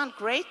we found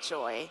great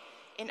joy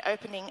in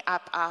opening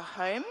up our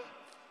home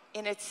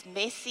in its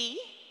messy,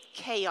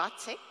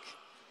 chaotic,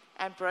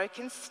 and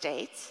broken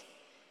state,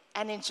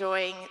 and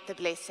enjoying the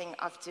blessing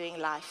of doing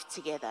life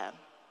together.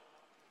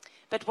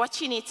 But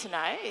what you need to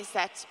know is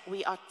that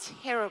we are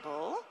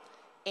terrible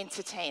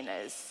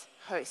entertainers,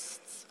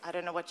 hosts. I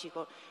don't know what you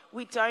call.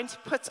 We don't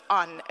put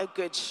on a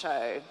good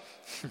show.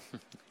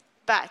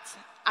 But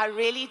I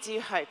really do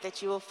hope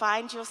that you will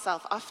find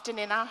yourself often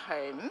in our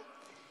home,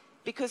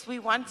 because we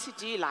want to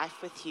do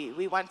life with you.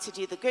 We want to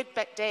do the good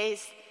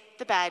days,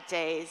 the bad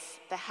days,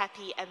 the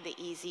happy and the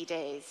easy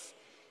days,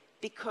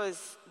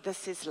 because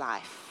this is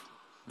life.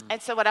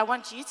 And so what I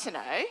want you to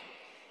know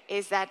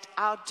is that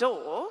our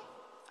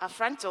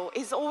front door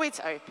is always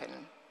open.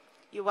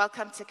 You're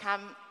welcome to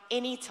come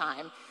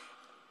anytime.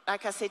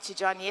 Like I said to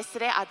John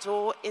yesterday, our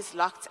door is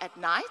locked at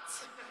night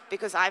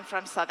because I'm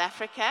from South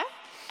Africa,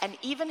 and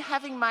even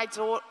having my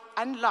door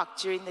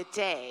unlocked during the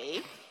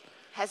day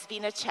has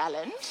been a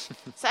challenge.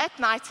 So at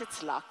night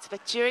it's locked,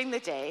 but during the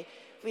day,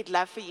 we'd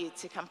love for you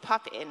to come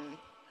pop in,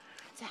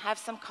 to have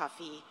some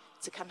coffee,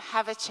 to come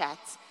have a chat,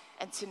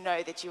 and to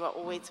know that you are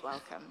always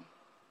welcome.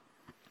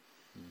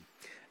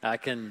 I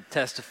can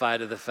testify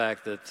to the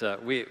fact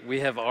that we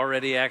have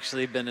already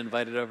actually been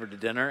invited over to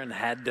dinner and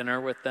had dinner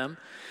with them.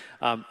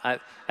 I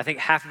think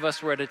half of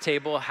us were at a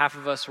table, half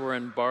of us were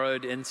in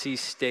borrowed NC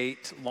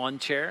State lawn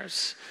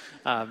chairs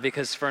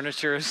because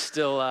furniture is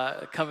still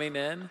coming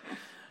in.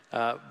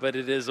 But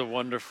it is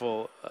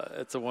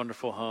it's a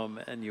wonderful home,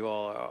 and you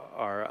all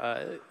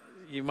are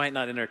you might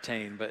not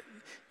entertain, but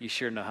you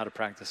sure know how to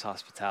practice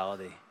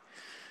hospitality.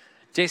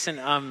 Jason,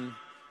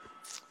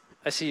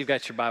 I see you've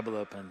got your Bible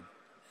open,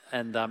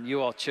 and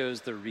you all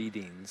chose the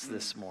readings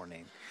this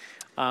morning.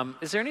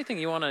 Is there anything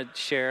you want to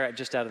share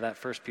just out of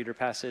that 1 Peter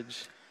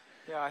passage?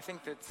 Yeah, I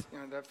think that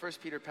that 1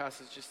 Peter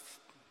passage, just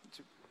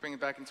to bring it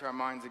back into our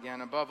minds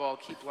again. Above all,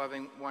 keep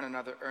loving one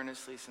another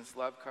earnestly, since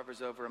love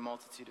covers over a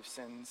multitude of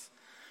sins.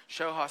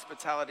 Show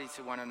hospitality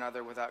to one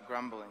another without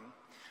grumbling.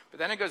 But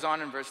then it goes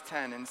on in verse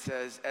 10 and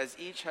says, as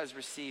each has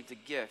received a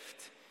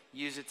gift,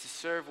 use it to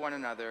serve one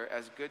another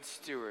as good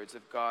stewards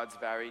of God's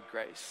varied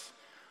grace.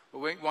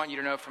 What we want you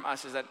to know from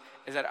us is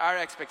that our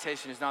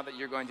expectation is not that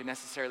you're going to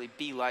necessarily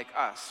be like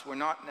us. We're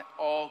not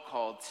all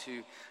called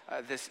to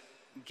this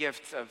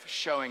gift of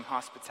showing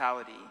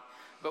hospitality,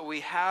 but we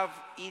have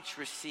each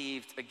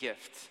received a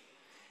gift.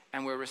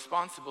 And we're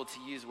responsible to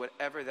use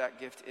whatever that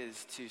gift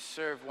is to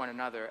serve one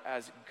another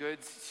as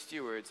good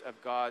stewards of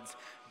God's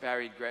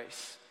varied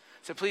grace.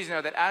 So please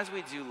know that as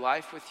we do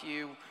life with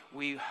you,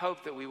 we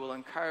hope that we will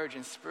encourage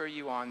and spur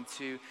you on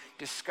to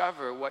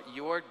discover what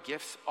your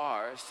gifts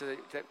are, so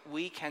that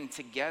we can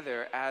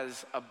together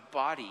as a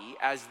body,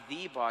 as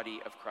the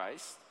body of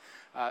Christ,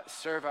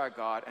 serve our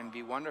God and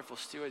be wonderful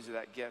stewards of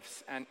that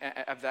gift and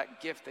of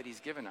that gift that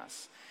he's given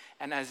us.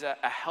 And as a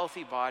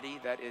healthy body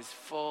that is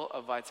full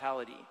of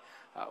vitality,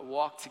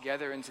 walk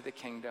together into the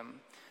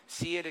kingdom,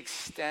 see it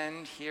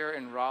extend here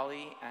in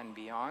Raleigh and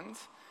beyond,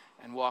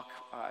 and walk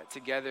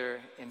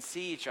together and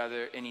see each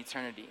other in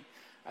eternity.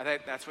 I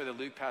think that's where the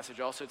Luke passage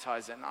also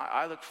ties in.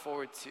 I look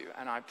forward to,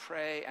 and I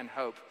pray and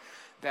hope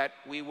that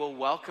we will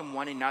welcome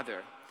one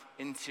another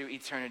into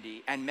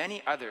eternity, and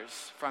many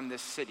others from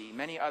this city,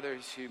 many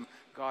others whom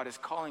God is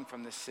calling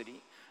from this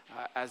city,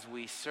 as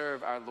we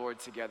serve our Lord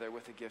together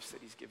with the gifts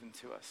that he's given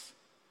to us.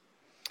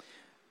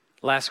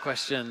 Last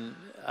question.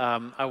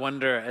 I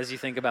wonder, as you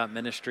think about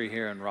ministry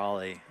here in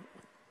Raleigh,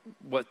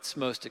 what's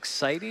most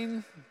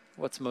exciting?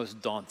 What's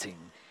most daunting?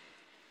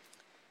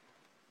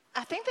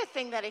 I think the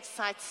thing that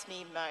excites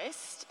me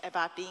most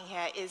about being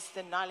here is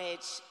the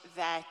knowledge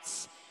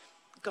that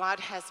God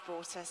has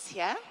brought us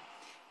here.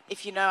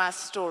 If you know our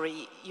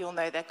story, you'll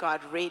know that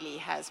God really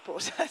has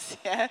brought us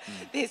here.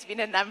 There's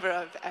been a number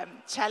of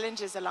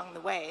challenges along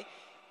the way,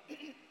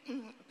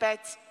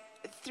 but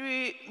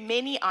through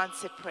many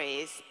answered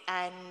prayers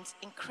and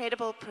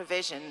incredible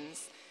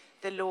provisions,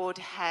 the Lord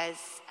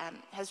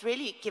has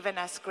really given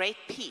us great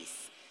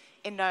peace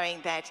in knowing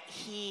that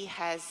he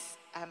has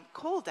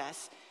called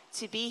us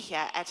to be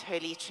here at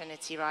Holy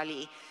Trinity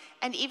Raleigh.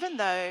 And even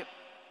though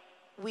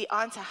we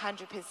aren't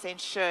 100%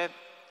 sure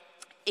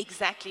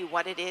exactly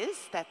what it is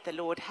that the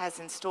Lord has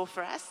in store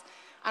for us,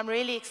 I'm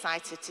really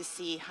excited to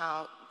see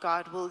how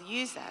God will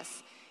use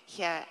us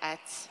here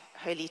at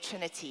Holy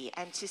Trinity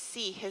and to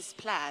see his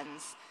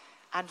plans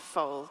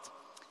unfold.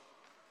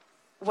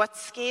 What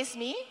scares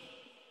me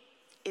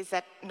is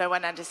that no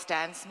one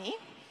understands me.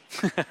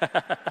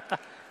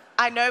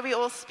 I know we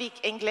all speak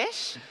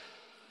English,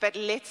 but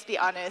let's be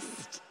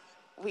honest,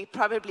 we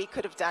probably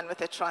could have done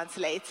with a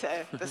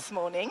translator this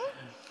morning.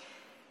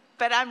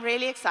 But I'm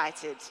really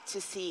excited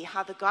to see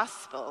how the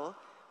gospel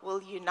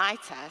will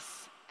unite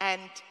us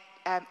and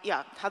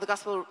how the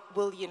gospel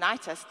will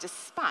unite us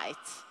despite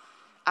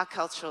our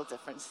cultural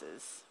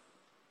differences.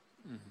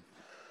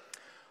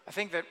 I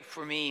think that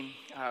for me,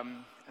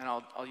 and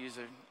I'll use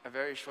a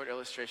very short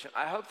illustration,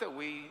 I hope that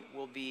we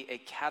will be a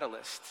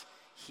catalyst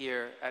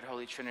here at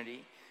Holy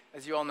Trinity.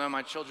 As you all know,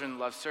 my children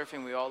love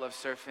surfing. We all love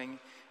surfing.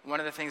 One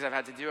of the things I've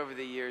had to do over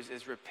the years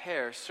is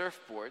repair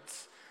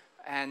surfboards.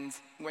 And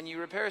when you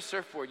repair a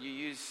surfboard, you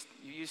use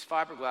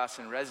fiberglass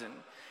and resin.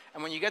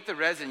 And when you get the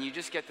resin, you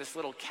just get this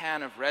little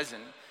can of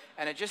resin,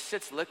 and it just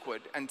sits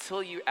liquid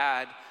until you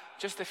add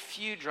just a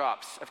few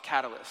drops of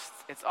catalyst.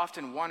 It's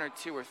often 1 or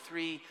 2 or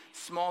 3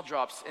 small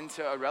drops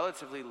into a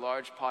relatively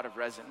large pot of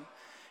resin.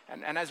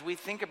 And as we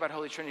think about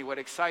Holy Trinity, what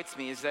excites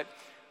me is that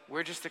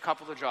we're just a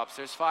couple of drops.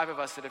 There's 5 of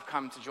us that have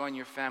come to join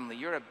your family.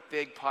 You're a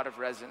big pot of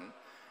resin.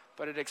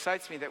 But it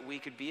excites me that we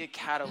could be a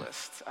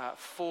catalyst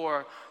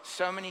for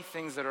so many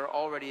things that are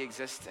already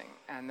existing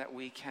and that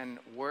we can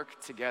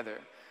work together.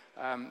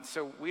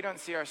 So we don't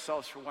see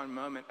ourselves for one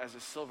moment as a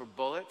silver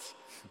bullet,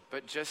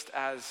 but just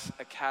as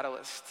a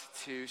catalyst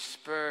to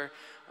spur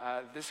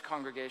this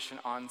congregation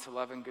on to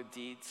love and good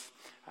deeds,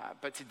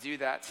 but to do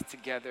that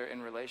together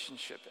in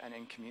relationship and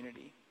in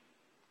community.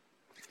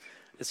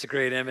 It's a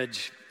great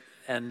image,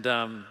 and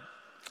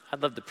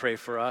I'd love to pray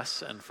for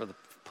us and for the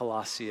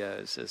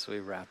Palacios as we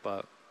wrap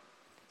up.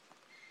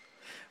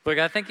 Lord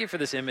God, thank you for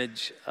this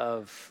image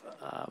of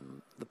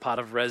the pot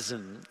of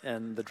resin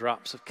and the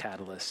drops of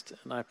catalyst.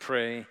 And I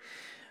pray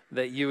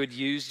that you would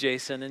use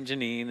Jason and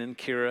Janine and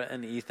Kira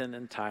and Ethan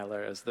and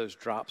Tyler as those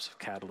drops of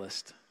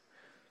catalyst.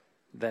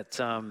 That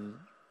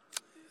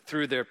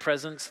through their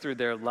presence, through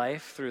their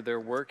life, through their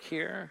work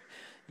here,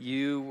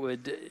 you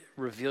would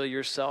reveal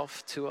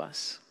yourself to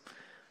us.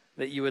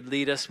 That you would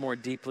lead us more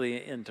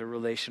deeply into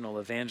relational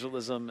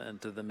evangelism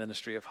and to the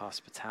ministry of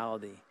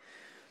hospitality.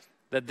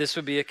 That this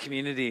would be a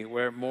community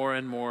where more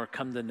and more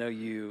come to know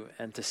you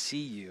and to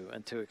see you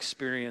and to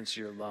experience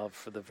your love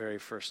for the very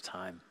first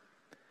time.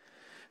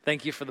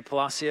 Thank you for the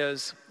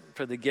Palacios,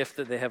 for the gift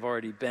that they have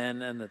already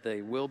been and that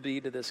they will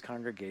be to this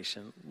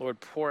congregation.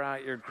 Lord, pour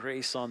out your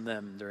grace on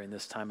them during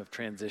this time of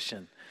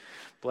transition.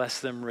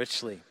 Bless them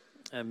richly,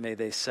 and may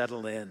they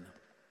settle in,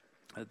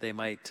 that they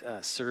might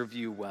serve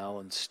you well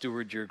and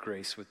steward your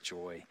grace with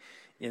joy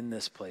in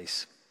this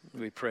place.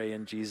 We pray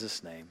in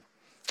Jesus' name.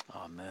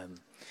 Amen.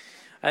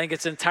 I think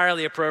it's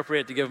entirely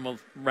appropriate to give them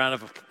a round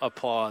of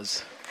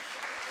applause.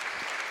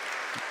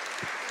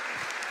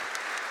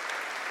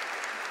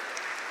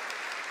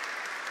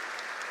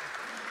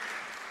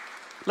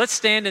 Let's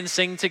stand and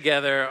sing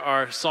together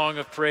our song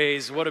of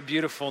praise. What a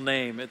beautiful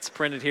name. It's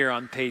printed here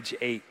on page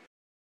 8.